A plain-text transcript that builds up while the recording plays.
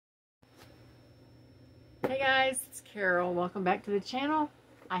Hey guys, it's Carol. Welcome back to the channel.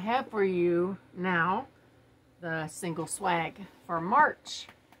 I have for you now the single swag for March.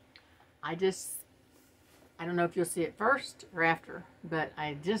 I don't know if you'll see it first or after, but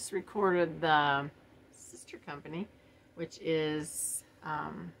I just recorded the sister company, which is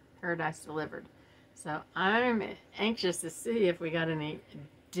Paradise Delivered. So I'm anxious to see if we got any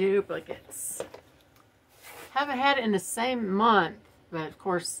duplicates. Haven't had it in the same month, but of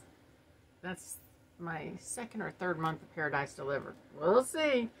course that's my second or third month of Paradise Delivered. We'll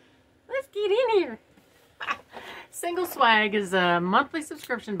see. Let's get in here. Single Swag is a monthly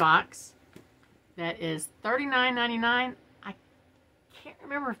subscription box that is $39.99. I can't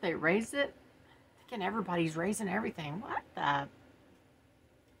remember if they raised it. I'm thinking everybody's raising everything. What the?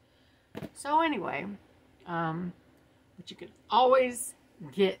 So anyway, but you can always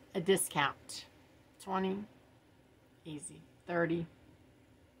get a discount. 20, easy. 30,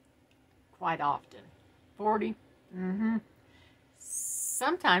 quite often. 40,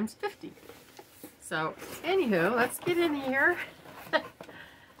 sometimes 50. So, anywho, let's get in here.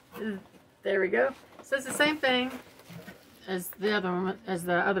 There we go. So it's the same thing as the other one, as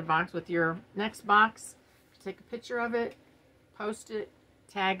the other box. With your next box, take a picture of it, post it,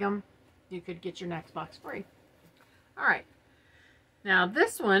 tag them. You could get your next box free. All right. Now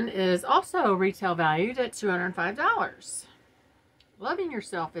this one is also retail valued at $205. Loving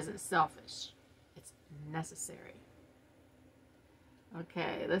yourself isn't selfish. It's necessary.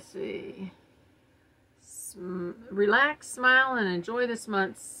 Okay, let's see. Relax, smile, and enjoy this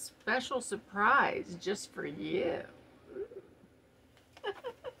month's special surprise just for you.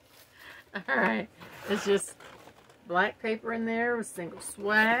 All right, it's just black paper in there with single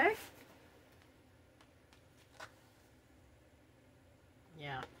swag.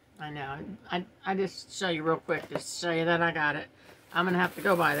 Yeah, I know. I just show you real quick to show you that I got it. I'm going to have to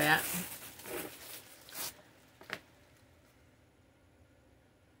go by that.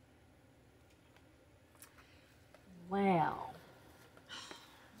 Well,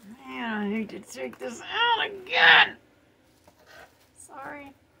 man, I need to take this out again.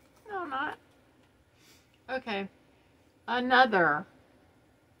 Sorry. No, I'm not. Okay. Another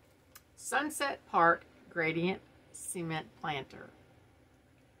Sunset Park Gradient Cement Planter.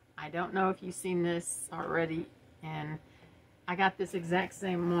 I don't know if you've seen this already, and I got this exact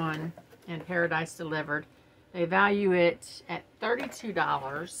same one in Paradise Delivered. They value it at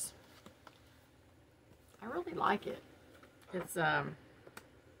 $32. I really like it. It's a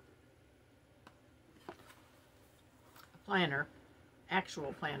planter,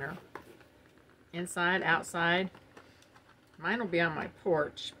 actual planter, inside, outside. Mine will be on my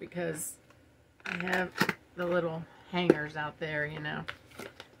porch because I have the little hangers out there, you know.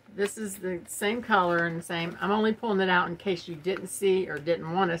 This is the same color and the same. I'm only pulling it out in case you didn't see or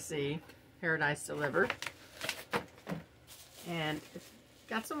didn't want to see Paradise Delivered. And it's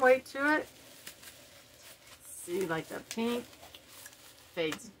got some weight to it. See, like the pink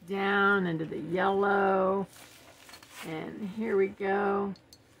fades down into the yellow. And here we go.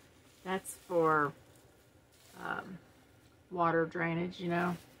 That's for water drainage, you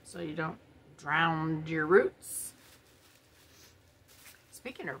know, so you don't drown your roots.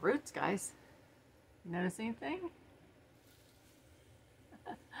 Speaking of roots, guys, you notice anything?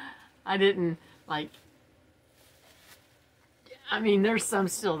 I didn't, like, I mean, there's some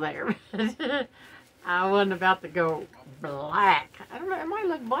still there. I wasn't about to go black. I don't know, it might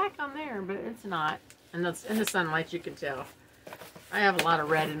look black on there, but it's not. And that's in the sunlight, you can tell. I have a lot of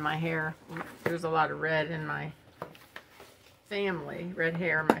red in my hair. There's a lot of red in my family, red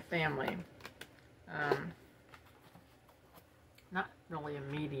hair in my family. Not really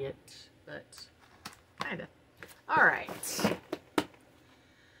immediate, but kind of. All right.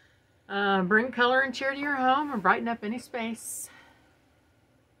 Bring color and cheer to your home and brighten up any space.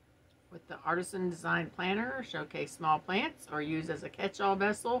 With the artisan design planter, showcase small plants or use as a catch-all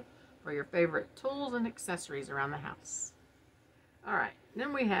vessel for your favorite tools and accessories around the house. All right,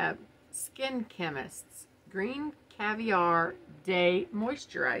 then we have Skin Chemist's Green Caviar Day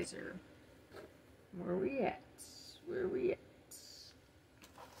Moisturizer. Where are we at? Where are we at?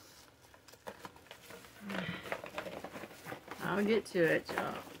 I'll get to it,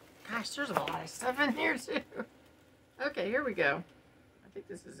 y'all. Gosh, there's a lot of stuff in here, too. Okay, here we go. I think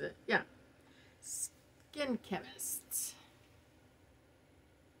this is it. Yeah. Skin Chemist.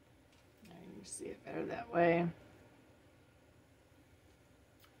 Now you see it better that way.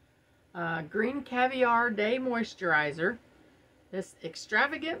 Green Caviar Day Moisturizer. This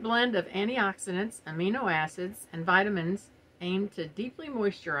extravagant blend of antioxidants, amino acids, and vitamins aimed to deeply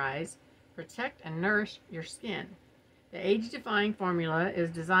moisturize, protect, and nourish your skin. The age-defying formula is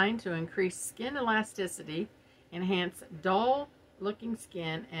designed to increase skin elasticity, enhance dull-looking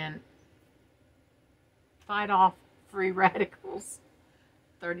skin, and fight off free radicals.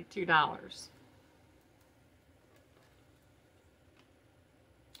 $32.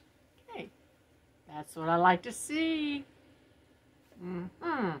 Okay, that's what I like to see. I'm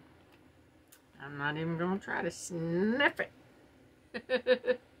not even going to try to sniff it.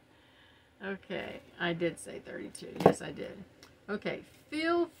 Okay, I did say 32. Yes, I did. Okay,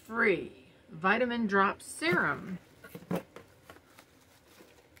 Feel Free Vitamin Drop Serum. I'll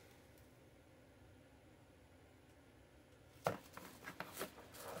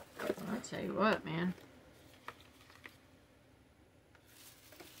tell you what, man.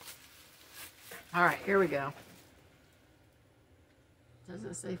 All right, here we go.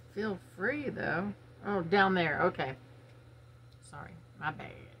 Doesn't say feel free, though. Oh, down there. Okay. Sorry, my bad.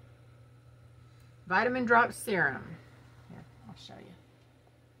 Vitamin Drop Serum. Here, I'll show you.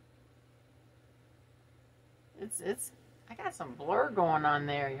 I got some blur going on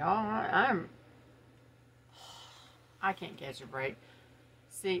there, y'all. I can't catch a break.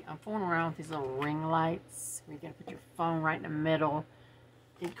 See, I'm fooling around with these little ring lights where you gotta put your phone right in the middle.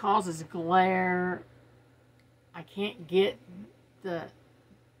 It causes glare. I can't get the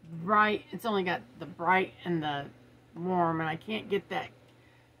bright. It's only got the bright and the warm, and I can't get that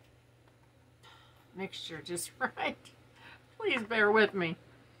mixture just right. Please bear with me.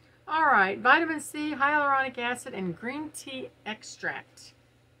 Alright, vitamin C, hyaluronic acid, and green tea extract.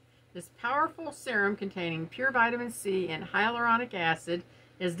 This powerful serum containing pure vitamin C and hyaluronic acid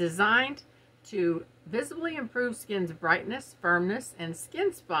is designed to visibly improve skin's brightness, firmness, and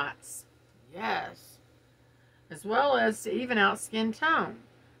skin spots. Yes. As well as to even out skin tone.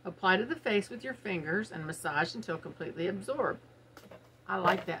 Apply to the face with your fingers and massage until completely absorbed. I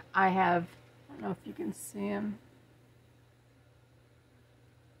like that. I don't know if you can see them,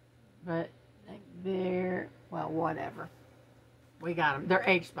 but like there, well, whatever. We got them. They're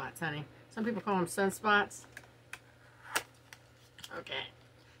age spots, honey. Some people call them sunspots. Okay.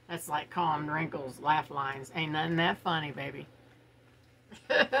 That's like calling wrinkles, laugh lines. Ain't nothing that funny, baby.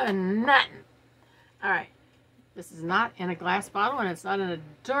 Nothing. All right. This is not in a glass bottle, and it's not in a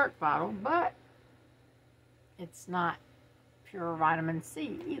dark bottle, but it's not pure vitamin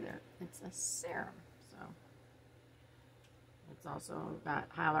C either. It's a serum. So it's also got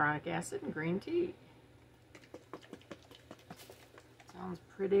hyaluronic acid and green tea. Sounds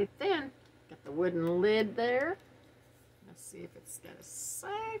pretty thin. Got the wooden lid there. Let's see if it's got a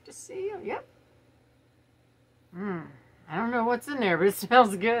safe to seal. Yep. I don't know what's in there, but it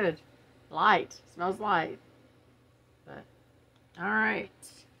smells good. Light. It smells light. But, alright.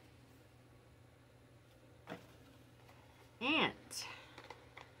 And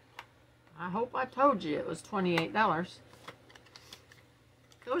I hope I told you it was $28.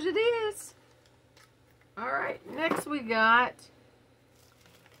 Because it is. Alright, next we got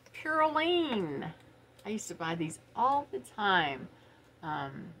Purolene. I used to buy these all the time.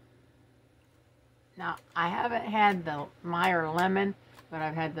 Now, I haven't had the Meyer Lemon, but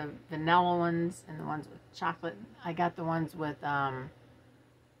I've had the vanilla ones and the ones with chocolate. I got the ones with, what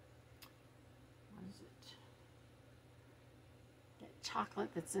is it? That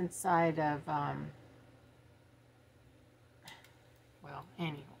chocolate that's inside of, well,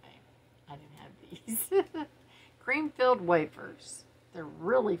 anyway, I didn't have these. Cream-filled wafers. They're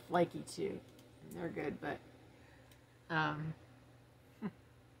really flaky, too. They're good, but, $5.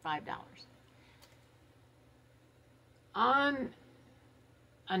 On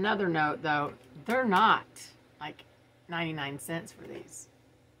another note, though, they're not like 99 cents for these.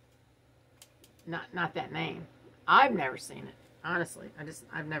 Not that name. I've never seen it. Honestly,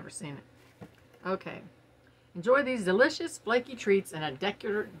 I've never seen it. Okay. Enjoy these delicious flaky treats in a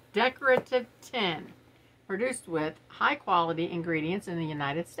decorative tin, produced with high-quality ingredients in the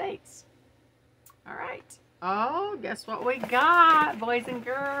United States. All right. Oh, guess what we got, boys and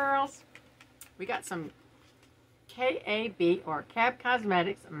girls? We got some KAB, or Cab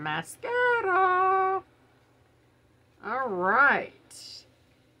Cosmetics mascara. All right.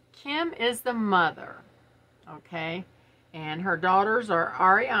 Kim is the mother, okay? And her daughters are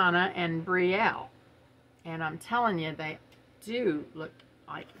Ariana and Brielle. And I'm telling you, they do look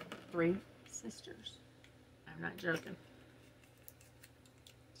like three sisters. I'm not joking.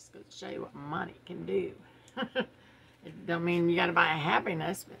 Just goes to show you what money can do. It don't mean you got to buy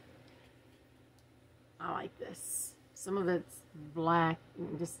happiness, but I like this. Some of it's black,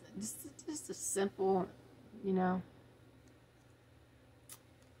 just a simple, you know.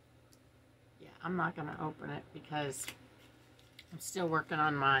 Yeah, I'm not going to open it because I'm still working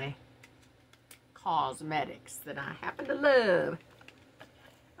on my cosmetics that I happen to love.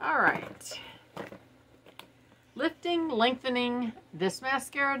 Alright. Lifting, lengthening. This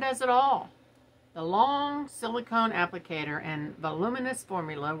mascara does it all. The long silicone applicator and voluminous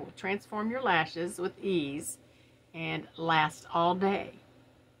formula will transform your lashes with ease and last all day.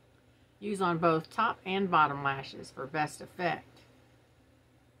 Use on both top and bottom lashes for best effect.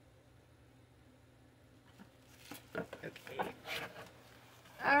 Okay.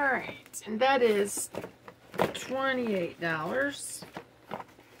 Alright, and that is $28.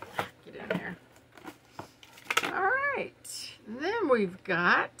 Get in there. Alright, then we've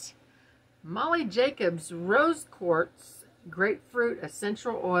got Molly Jacobs Rose Quartz Grapefruit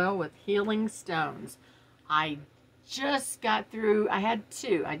Essential Oil with Healing Stones. I just got through, I had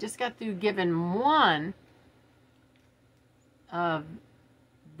two. I just got through giving one of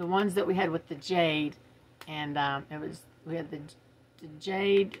the ones that we had with the jade. And we had the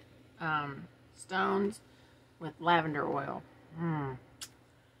jade stones with lavender oil.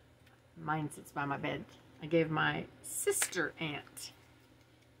 Mine sits by my bed. I gave my sister aunt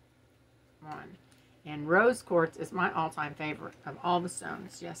one. And rose quartz is my all-time favorite of all the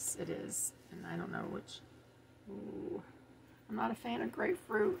stones. Yes, it is. And I don't know which. Ooh, I'm not a fan of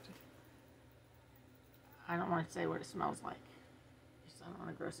grapefruit. I don't want to say what it smells like. I don't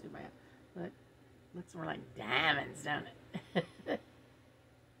want to gross anybody out. But it looks more like diamonds, don't it? Alright,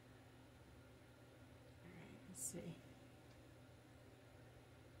 let's see.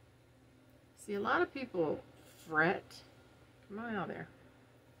 See, a lot of people fret. Come on out there.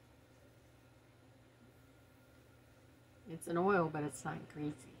 It's an oil, but it's not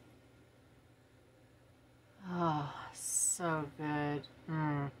greasy. Oh, so good.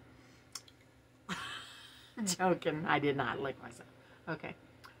 Joking. I did not lick myself. Okay.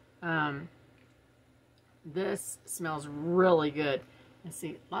 This smells really good. And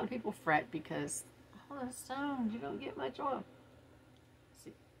see, a lot of people fret because, oh, the stones, you don't get much oil.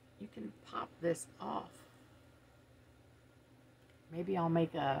 See, you can pop this off. Maybe I'll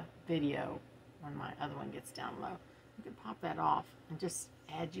make a video when my other one gets down low. You can pop that off and just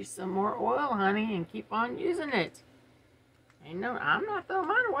add you some more oil, honey, and keep on using it. And no, I'm not throwing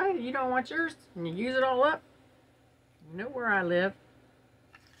mine away. You don't want yours and you use it all up. You know where I live.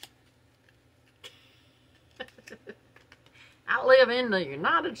 I live in the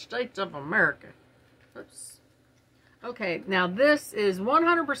United States of America. Oops. Okay, now this is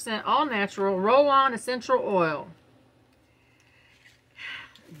 100% all natural roll-on essential oil.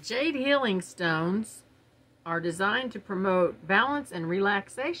 Jade healing stones are designed to promote balance and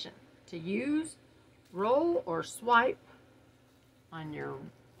relaxation. To use, roll or swipe on your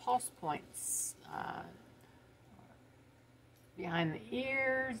pulse points, behind the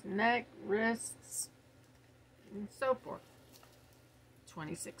ears, neck, wrists, and so forth.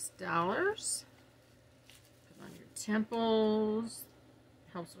 $26. Put on your temples.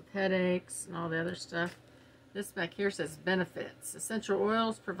 Helps with headaches and all the other stuff. This back here says benefits. Essential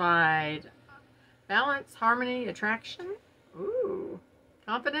oils provide balance, harmony, attraction,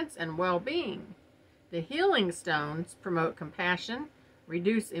 confidence, and well-being. The healing stones promote compassion,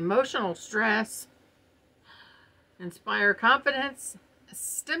 reduce emotional stress, inspire confidence,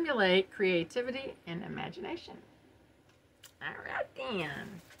 stimulate creativity and imagination. Alright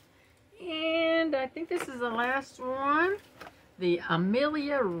then. And I think this is the last one. The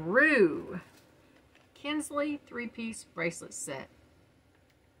Amelia Rue Kinsley 3-piece bracelet set.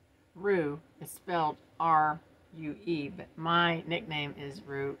 Rue is spelled R-U-E, but my nickname is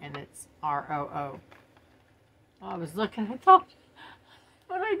Rue, and it's R-O-O. I was looking, I thought,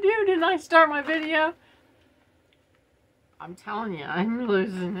 what I do, didn't I start my video? I'm telling you, I'm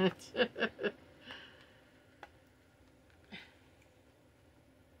losing it.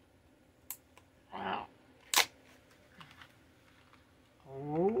 Wow.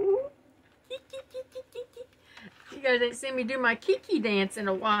 Oh. You guys ain't seen me do my kiki dance in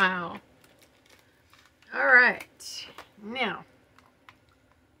a while. Alright. Now.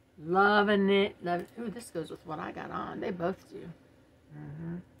 Loving it. Ooh, this goes with what I got on. They both do.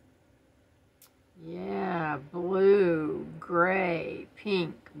 Yeah. Blue, gray,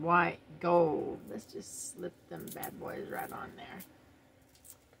 pink, white, gold. Let's just slip them bad boys right on there.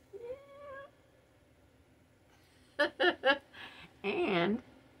 And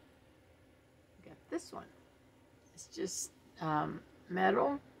got this one. It's just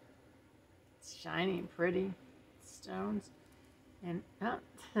metal. It's shiny and pretty. Stones. And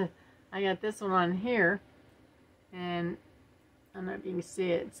I got this one on here. And I don't know if you can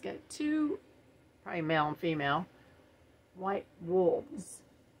see it. It's got two, probably male and female, white wolves.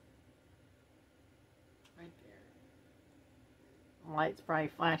 Right there. The light's probably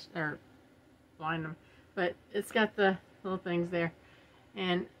flashing or blind them. But it's got the little things there.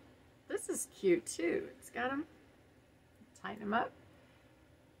 And this is cute too. It's got them. Tighten them up.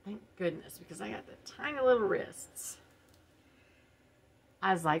 Thank goodness, because I got the tiny little wrists.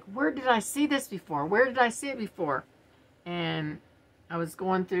 I was like, where did I see this before? Where did I see it before? And I was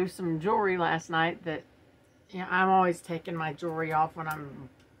going through some jewelry last night that, you know, I'm always taking my jewelry off when I'm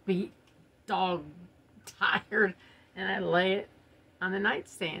beat, dog tired, and I lay it on the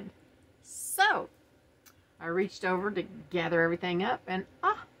nightstand. So I reached over to gather everything up, and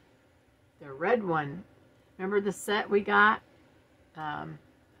the red one. Remember the set we got?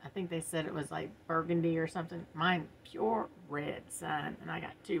 I think they said it was like burgundy or something. Mine pure red, son, and I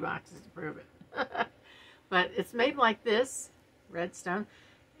got 2 boxes to prove it. But it's made like this, red stone,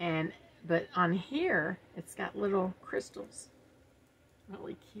 but on here it's got little crystals.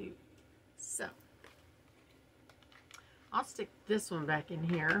 Really cute. So I'll stick this one back in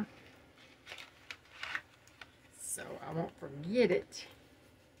here so I won't forget it.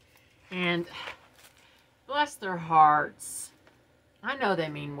 And bless their hearts, I know they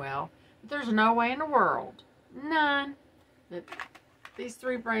mean well, but there's no way in the world, none, that these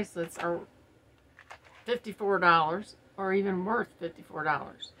 3 bracelets are $54 or even worth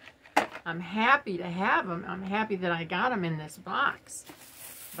 $54. I'm happy to have them. I'm happy that I got them in this box.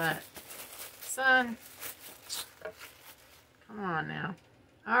 But, son, come on now.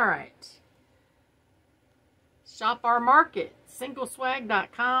 All right. Shop our market,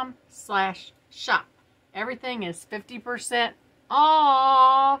 singlesswag.com/shop. Everything is 50%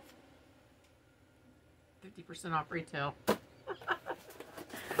 off. 50% off retail.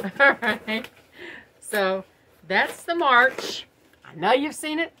 All right. So that's the March. I know you've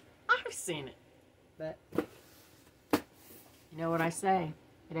seen it. I've seen it. But you know what I say?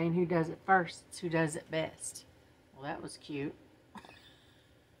 It ain't who does it first. It's who does it best. Well, that was cute.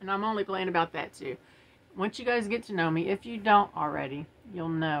 And I'm only playing about that too. Once you guys get to know me, if you don't already, you'll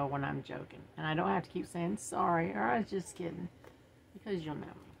know when I'm joking. And I don't have to keep saying sorry or I was just kidding. Because you'll know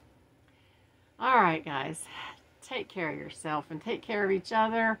me. Alright guys. Take care of yourself and take care of each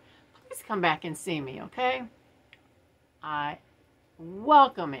other. Please come back and see me, okay? I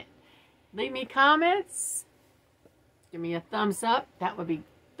welcome it. Leave me comments. Give me a thumbs up. That would be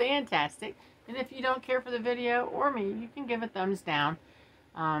fantastic. And if you don't care for the video or me, you can give a thumbs down.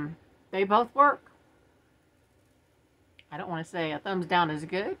 They both work. I don't want to say a thumbs down is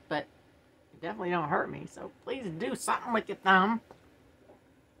good, but it definitely don't hurt me. So please do something with your thumb.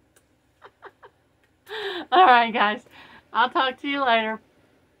 Alright guys. I'll talk to you later.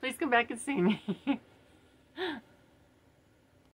 Please come back and see me.